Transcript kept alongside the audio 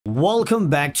Welcome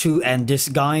back to Andy's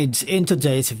Guides. In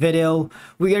today's video,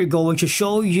 we are going to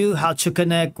show you how to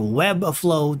connect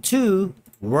Webflow to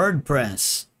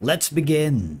WordPress. Let's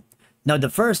begin. Now, the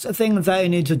first thing that you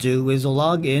need to do is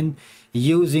log in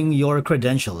using your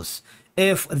credentials.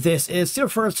 If this is your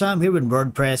first time here in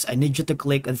WordPress, I need you to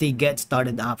click the Get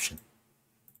Started option.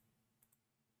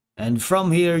 And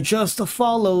from here, just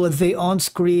follow the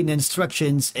on-screen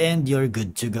instructions and you're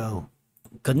good to go.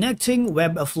 Connecting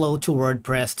Webflow to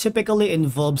WordPress typically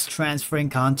involves transferring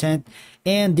content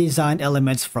and design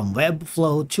elements from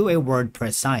Webflow to a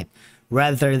WordPress site,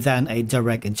 rather than a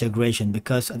direct integration,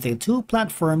 because the two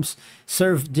platforms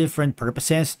serve different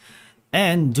purposes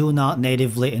and do not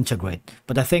natively integrate.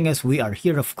 But the thing is, we are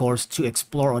here, of course, to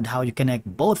explore on how you connect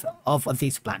both of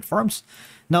these platforms.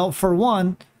 Now, for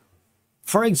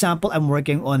example, I'm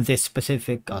working on this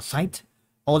specific site.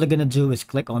 All you're going to do is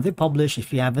click on the publish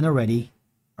if you haven't already.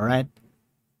 All right,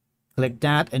 click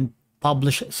that and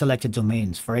publish selected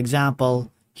domains. For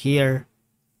example, here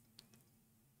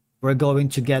we're going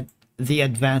to get the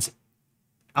advanced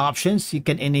options. You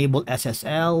can enable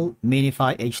SSL,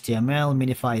 minify HTML,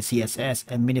 minify CSS,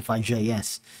 and minify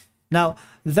JS. Now,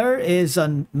 there is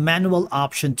a manual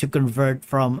option to convert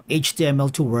from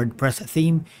HTML to WordPress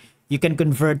theme. You can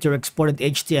convert your exported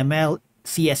HTML,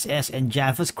 CSS, and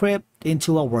JavaScript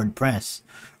into a WordPress,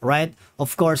 right?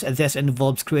 Of course, this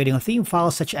involves creating a theme file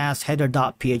such as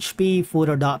header.php,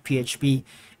 footer.php,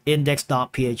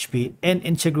 index.php, and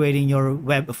integrating your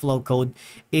Webflow code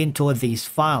into these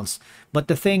files. But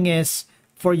the thing is,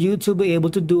 for you to be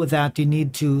able to do that, you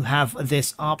need to have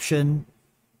this option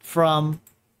from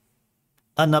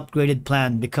an upgraded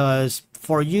plan, because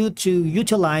for you to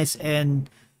utilize and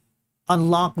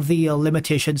unlock the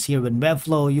limitations here in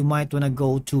Webflow, you might want to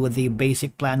go to the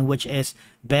basic plan, which is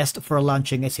best for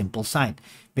launching a simple site,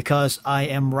 because I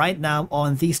am right now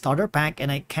on the starter pack and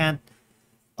I can't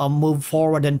move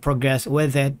forward and progress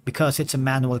with it because it's a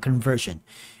manual conversion.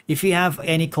 If you have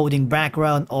any coding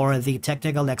background or the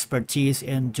technical expertise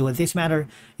into this matter,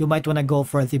 you might want to go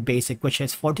for the basic, which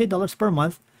is $40 per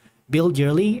month, billed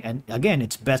yearly, and again,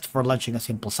 it's best for launching a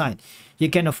simple site. You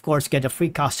can, of course, get a free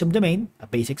custom domain, a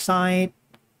basic site,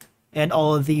 and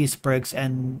all of these perks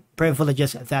and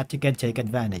privileges that you can take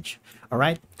advantage. All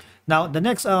right. Now, the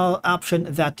next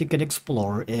option that you can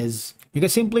explore is you can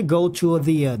simply go to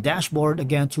the dashboard,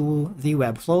 again, to the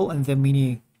Webflow and the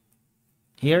mini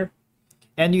here,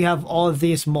 and you have all of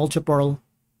these multiple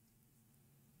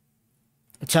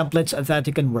templates that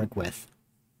you can work with.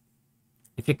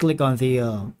 If you click on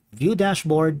the view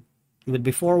dashboard, you would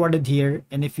be forwarded here.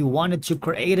 And if you wanted to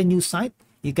create a new site,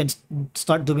 you can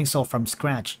start doing so from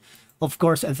scratch. Of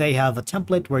course, they have a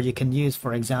template where you can use.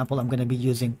 For example, I'm going to be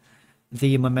using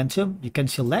the momentum. You can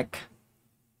select.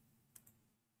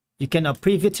 You can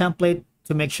preview template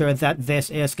to make sure that this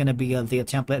is going to be the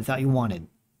template that you wanted.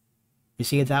 You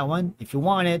see that one? If you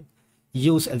want it,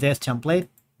 use this template.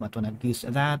 But when I use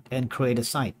that and create a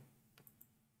site,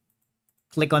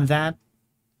 click on that.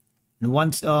 And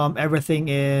once everything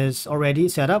is already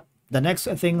set up, the next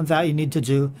thing that you need to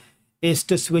do is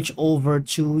to switch over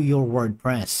to your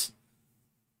WordPress.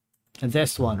 And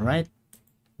this one, right?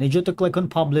 Need you to click on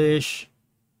publish.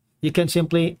 You can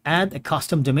simply add a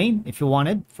custom domain if you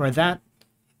wanted for that.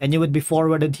 And you would be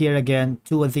forwarded here again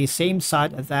to the same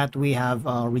site that we have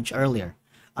reached earlier.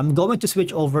 I'm going to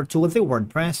switch over to the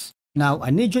WordPress. Now, I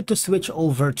need you to switch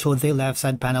over to the left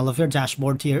side panel of your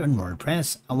dashboard here in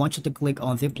WordPress. I want you to click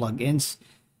on the plugins,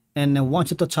 and I want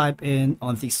you to type in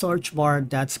on the search bar,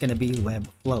 that's going to be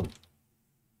Webflow.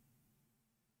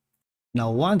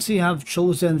 Now, once you have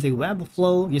chosen the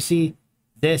Webflow, you see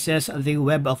this is the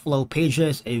Webflow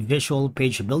Pages, a visual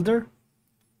page builder.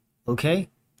 Okay,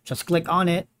 just click on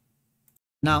it.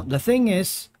 Now, the thing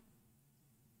is,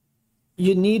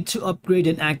 you need to upgrade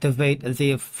and activate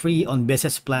the free on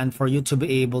business plan for you to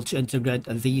be able to integrate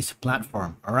these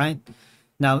platform. All right.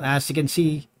 Now, as you can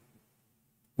see,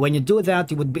 when you do that,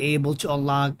 you would be able to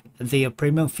unlock the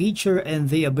premium feature and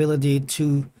the ability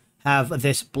to have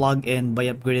this plugin by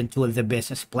upgrading to the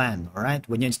business plan. All right.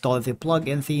 When you install the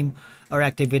plugin theme or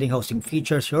activating hosting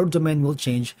features, your domain will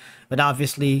change, but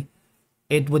obviously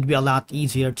it would be a lot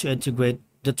easier to integrate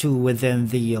the two within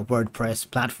the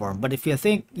WordPress platform. But if you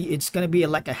think it's going to be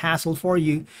like a hassle for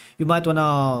you, you might want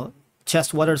to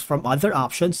test waters from other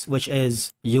options, which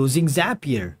is using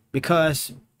Zapier,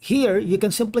 because here you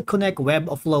can simply connect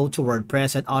Webflow to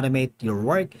WordPress and automate your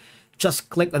work.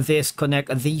 Just click this connect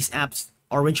these apps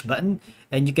orange button,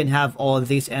 and you can have all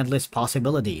these endless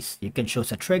possibilities. You can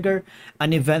choose a trigger,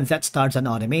 an event that starts an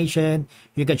automation.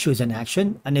 You can choose an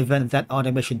action, an event that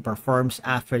automation performs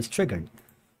after it's triggered.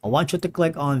 I want you to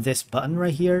click on this button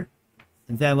right here.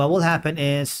 And then what will happen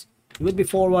is you will be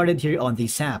forwarded here on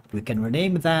this app. We can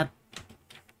rename that.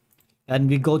 And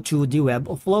we go to the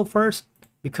Webflow first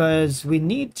because we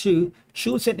need to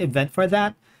choose an event for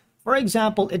that. For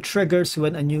example, it triggers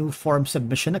when a new form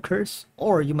submission occurs,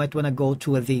 or you might want to go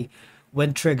to the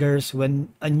when triggers when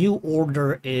a new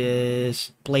order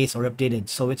is placed or updated.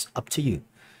 So it's up to you.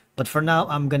 But for now,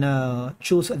 I'm gonna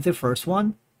choose the first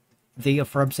one, the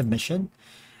form submission.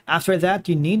 After that,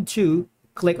 you need to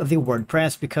click the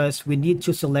WordPress because we need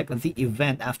to select the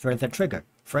event after the trigger.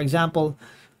 For example,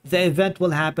 the event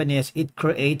will happen is it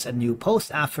creates a new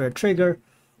post after a trigger,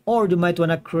 or you might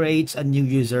want to create a new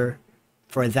user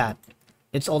for that.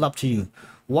 It's all up to you.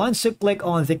 Once you click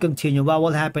on the continue, what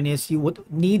will happen is you would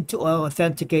need to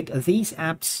authenticate these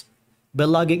apps by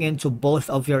logging into both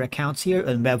of your accounts here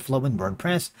in Webflow and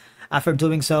WordPress. After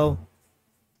doing so,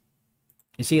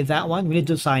 you see that one, we need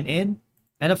to sign in.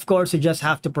 And of course, you just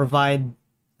have to provide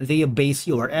the base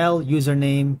URL,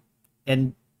 username,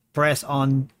 and press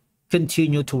on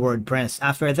continue to WordPress.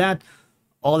 After that,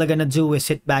 all you're gonna do is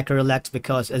sit back and relax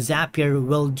because Zapier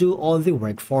will do all the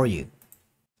work for you.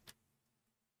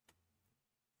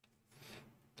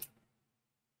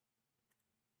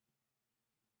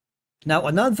 Now,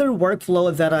 another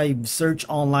workflow that I searched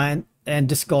online and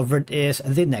discovered is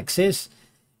the Nexus.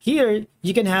 Here,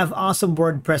 you can have awesome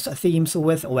WordPress themes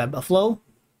with Webflow.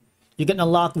 You can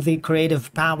unlock the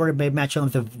creative power by matching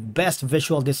the best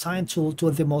visual design tool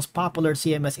to the most popular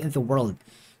CMS in the world.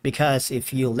 Because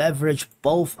if you leverage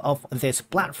both of these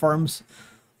platforms,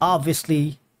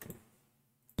 obviously,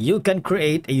 you can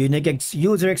create a unique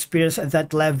user experience that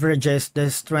leverages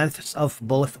the strengths of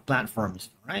both platforms,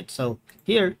 right? So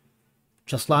here,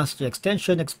 just launch the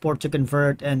extension, export to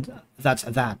convert, and that's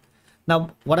that.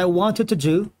 Now, what I wanted to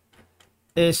do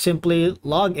is simply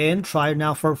log in, try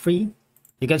now for free.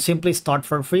 You can simply start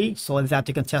for free so that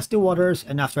you can test the waters.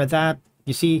 And after that,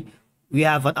 you see, we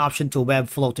have an option to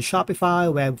Webflow to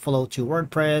Shopify, Webflow to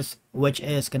WordPress, which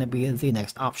is going to be the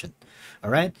next option. All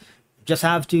right. Just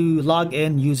have to log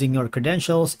in using your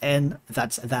credentials, and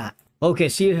that's that. Okay,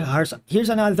 see, here's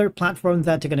another platform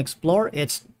that you can explore.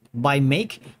 It's by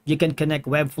Make. You can connect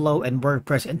Webflow and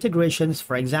WordPress integrations.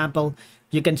 For example,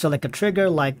 you can select a trigger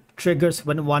like triggers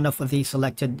when one of the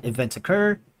selected events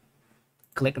occur.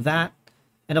 Click that.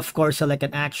 And of course, select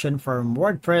an action from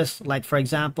WordPress, like for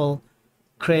example,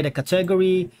 create a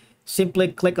category. Simply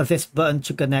click this button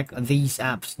to connect these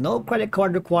apps. No credit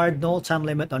card required, no time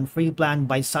limit on free plan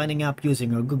by signing up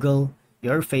using your Google,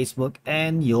 your Facebook,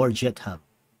 and your GitHub.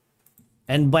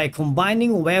 And by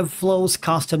combining Webflow's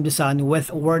custom design with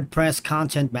WordPress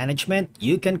content management,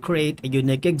 you can create a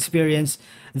unique experience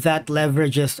that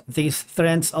leverages the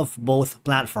strengths of both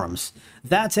platforms.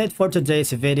 That's it for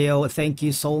today's video. Thank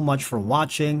you so much for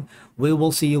watching. We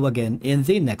will see you again in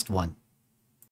the next one.